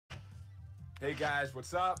Hey guys,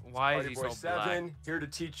 what's up? Why is Party he Boy so 7 black? here to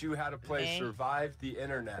teach you how to play Survive the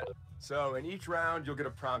Internet. So in each round, you'll get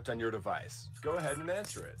a prompt on your device. Go ahead and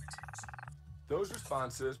answer it. Those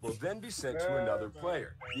responses will then be sent to another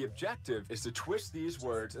player. The objective is to twist these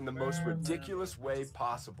words in the most ridiculous way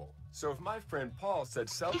possible. So if my friend Paul said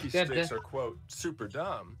selfie sticks are, quote, super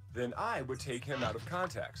dumb, then I would take him out of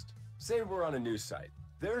context. Say we're on a news site.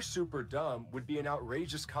 Their super dumb would be an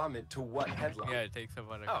outrageous comment to what headline? Yeah, it takes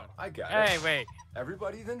someone. Oh, I got it. it. Hey, wait.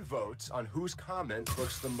 Everybody then votes on whose comment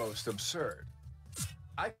looks the most absurd.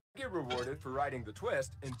 I get rewarded for writing the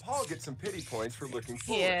twist, and Paul gets some pity points for looking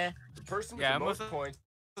foolish. Yeah. The person with the most points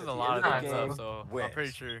There's at a the lot end of of the that game stuff, so wins. I'm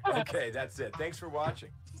pretty sure. Okay, that's it. Thanks for watching.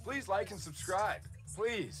 Please like and subscribe.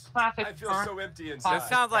 Please. Classic I feel so empty inside. This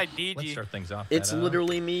sounds like DG. Let's start things off. It's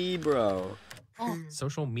literally me, bro.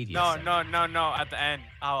 Social media. No, segment. no. At the end,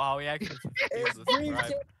 how we actually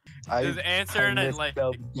subscribe. Just answering it like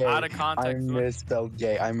out of context. I misspelled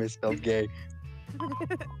gay. I misspelled gay.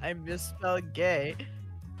 I misspelled gay.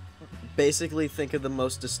 Basically, think of the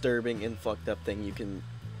most disturbing and fucked up thing you can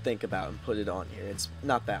think about and put it on here. It's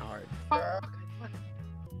not that hard.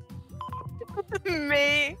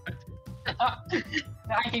 Me.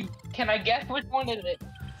 Can I guess which one is it?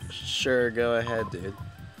 Sure, go ahead, dude.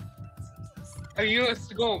 Are you a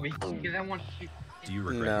school? Because I want to. Do you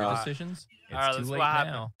regret No. your decisions? It's Alright, too let's see late what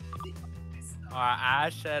happened. now.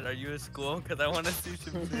 Ash said, "Are you at school? Because I want to see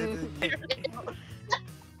some."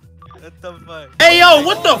 What the fuck? Hey yo,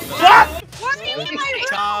 what the fuck? What are you in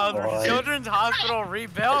my room? Children's Hospital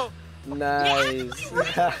rebuilt. Nice. Get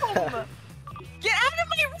out of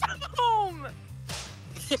my room!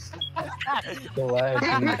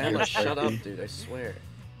 Emma, shut up, dude. I swear.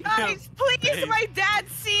 Guys, please, my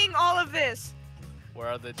dad's seeing all of this. Where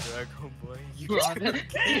are the Dragon Boys? Get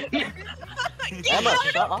Emma, out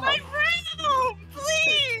shut of up. my room,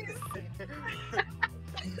 please!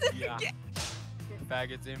 Yeah.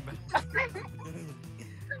 Faggots in.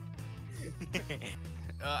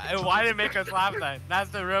 Why did it make us laugh then? That's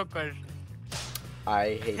the real question.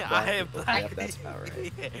 I hate black I hate people. black Yep, that's about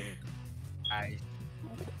right.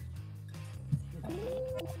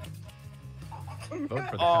 Vote for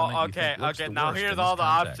the comment you okay, think looks okay. the Now worst here's in all this the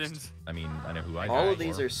context. options. I mean, I know who I All vote of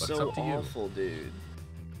these for, are but it's so up to you. awful, dude.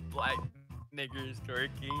 Black niggers,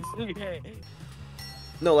 turkeys.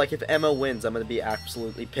 No, like if Emma wins, I'm gonna be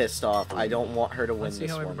absolutely pissed off. I don't want her to win Let's see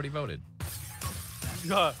this how one. everybody voted.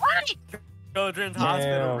 Children's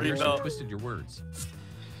Hospital You actually rebuilt. twisted your words.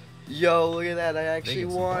 Yo, look at that! I actually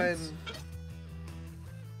get some won. points.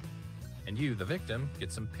 And you, the victim,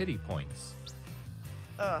 get some pity points.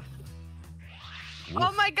 Ugh. Oof,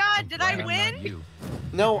 Oh my god, I'm did glad I I'm win? not you.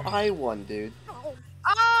 No, I won, dude.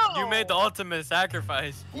 Oh! You made the ultimate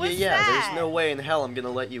sacrifice. What's yeah, that? there's no way in hell I'm gonna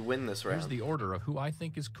let you win this Here's round. the order of who I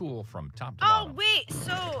think is cool from top to Oh bottom. wait,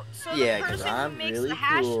 so Yeah, the because person I'm who makes really the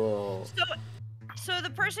hash cool. so the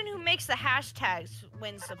person who makes the hashtags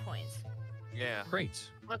wins the points. Yeah. Great.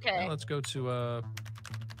 Okay. Now let's go to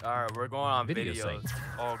Alright, we're going on Video videos. site.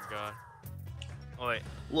 Oh god. Oh wait.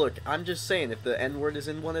 Look, I'm just saying, if the N-word is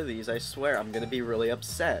in one of these, I swear I'm gonna be really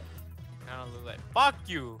upset. Kinda look like fuck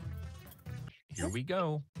you. here we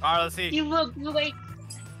go. Alright, let's see. You look like.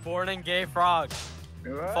 Born and gay frog.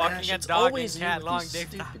 Fucking Ash, a it's dog and always you cat with long these dick.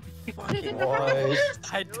 stupid fucking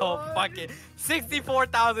I don't fucking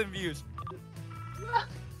 64,000 views.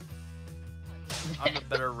 I'm a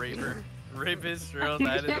better raper. Rapist Real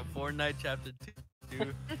Night in the Fortnite Chapter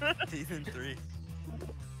 2, Season 3.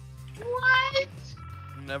 What?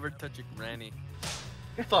 Never touch a granny.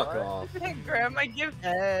 Fuck off. Grandma give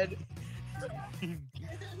head.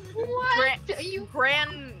 What? Are you?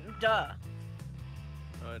 Granda.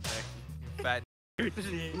 Oh, Jackie. Fat.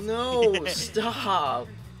 No, stop.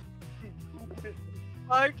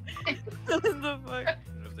 Fuck. the fuck?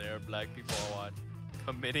 If there are black people I watch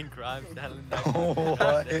committing crimes, telling them.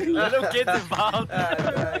 What? Little kids involved.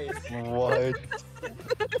 Nice. What?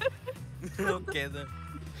 Little kids.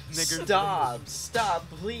 Niggers. Stop,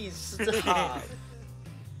 please stop.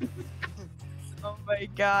 Oh my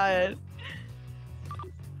god.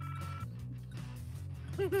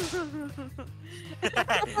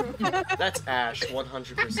 That's Ash,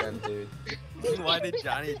 100%, dude. Why did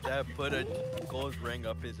Johnny Depp put a gold ring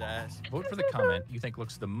up his ass? Vote for the comment you think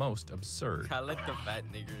looks the most absurd. I let the fat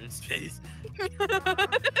nigger in his face.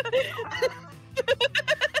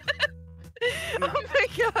 Oh my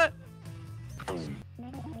god.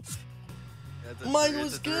 Mine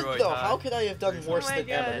was good though. How could I have done worse my than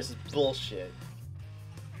Emma? God. This is bullshit.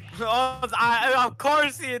 Oh, of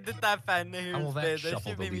course he did that fat nigger How in will his that face. That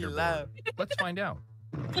shuffle shit the made me leaderboard? laugh. Let's find out.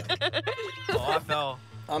 Oh, I fell.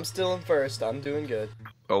 I'm still in first. I'm doing good.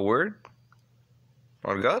 A word?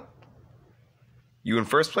 On God? You in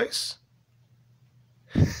first place?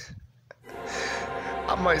 I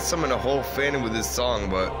might summon a whole fandom with this song,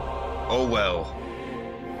 but oh well.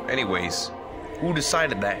 Anyways, who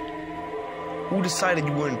decided that? Who decided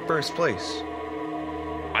you were in first place?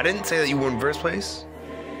 I didn't say that you were in first place.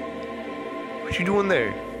 What you doing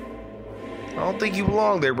there? I don't think you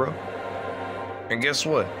belong there, bro. And guess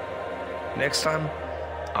what? Next time,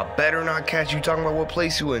 I better not catch you talking about what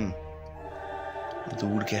place you in. I'll do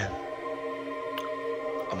it again.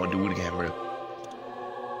 I'm gonna do it again, bro.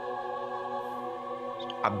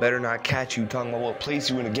 I better not catch you talking about what place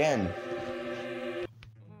you in again.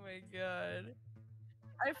 Oh my god.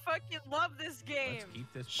 I fucking love this game. Let's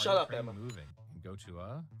keep this Shut up, train Emma. moving. And go to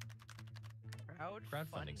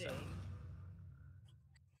crowdfunding site.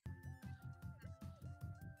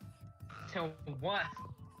 So what?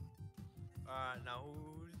 Now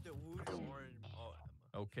who's the orange? Oh,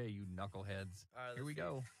 Emma. Okay, you knuckleheads. Alright, Here we let's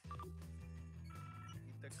go.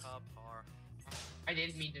 Eat the cop car. I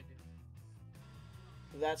didn't mean to do.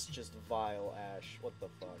 That's just vile, Ash. What the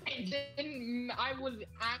fuck? I was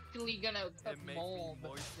actually gonna put It makes mold. me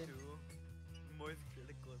moist too. Moist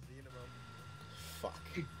critical minimum. Fuck.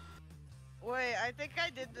 Wait, I think I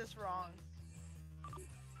did this wrong.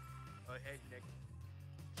 Oh hey Nick.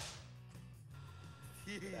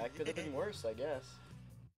 That could have been worse, I guess.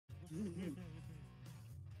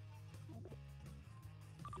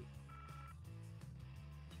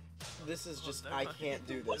 This is just, I can't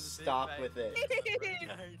do this. Stop with it.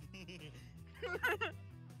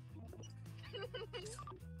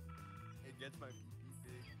 It gets my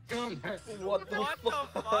pee big. What the What the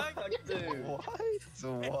fuck, fuck? dude? What?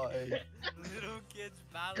 So why? Little kids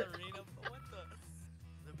ballerina. What the?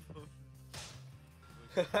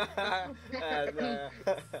 And,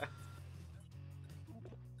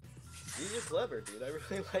 these are clever, dude. I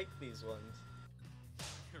really like these ones.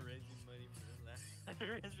 Raising money for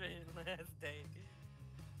the last day.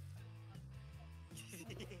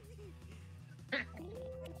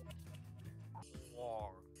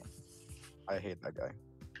 War. I hate that guy.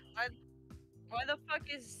 Why the fuck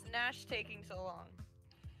is Nash taking so long?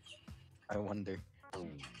 I wonder. I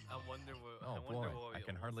wonder what. Oh I boy, wonder what I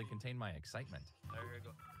can hardly contain my excitement. There you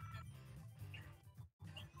go.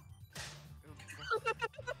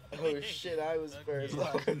 Oh shit, I was first.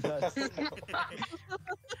 Alright, let's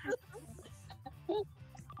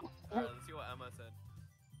see what Emma said.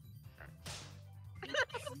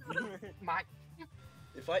 My.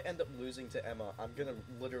 If I end up losing to Emma, I'm gonna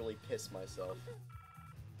literally piss myself.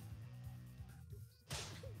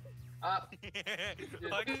 Okay,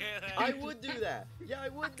 I would do that. Yeah, I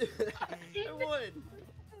would do that. I would.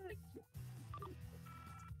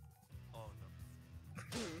 Oh no.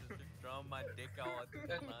 Just draw my dick out at the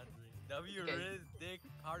laundry. W Okay. Riz dick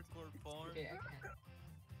hardcore porn. Okay, I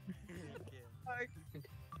Okay. can't.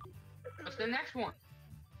 What's the next one?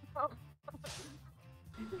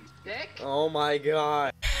 Dick? Oh my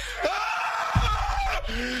god.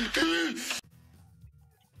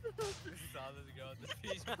 Saw this girl at the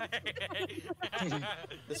beach.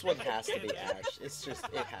 This one has to be Ash. It's just,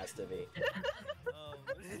 it has to be.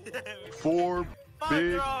 Four Fuck,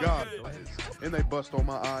 big they're all goblins, good. and they bust on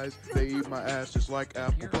my eyes. They eat my ass just like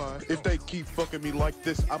apple pie. If they keep fucking me like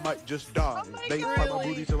this, I might just die. Oh my They God. fight my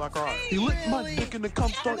booty till I cry. He licked my dick and the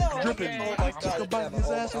cum start dripping. Oh my I took a god, bite of Emma,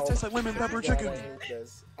 his ass. It tastes like lemon pepper chicken. I hate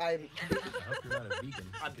this. I'm. I hope you're not a vegan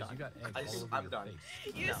I'm because done. you got egg I all just- over I'm your done.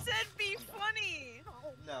 face. You No. said be funny.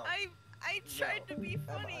 No. I tried to be Emma,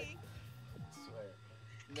 funny. I swear.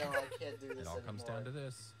 No, I can't do this It all anymore. comes down to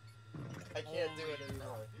this. I can't do it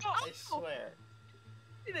anymore. Oh. I swear.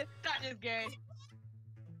 That is gay.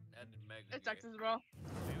 That is mega It's gay. Texas, bro. Who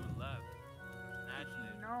left? Nash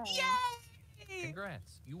No. Yay!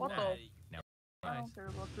 Congrats, you What won. the- Now, I nice. don't care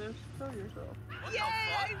about this. Kill yourself. What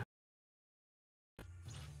Yay!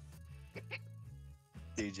 the fuck?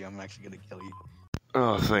 DG, I'm actually gonna kill you.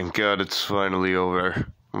 Oh, thank God it's finally over.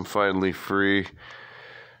 I'm finally free.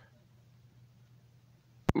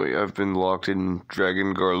 Wait, I've been locked in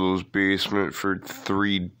Dragon Garlo's basement for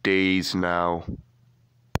 3 days now.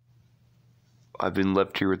 I've been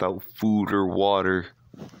left here without food or water.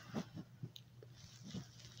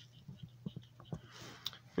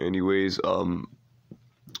 Anyways,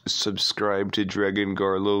 subscribe to Dragon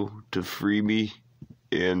Garlo to free me,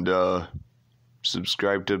 and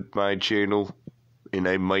subscribe to my channel, and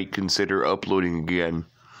I might consider uploading again.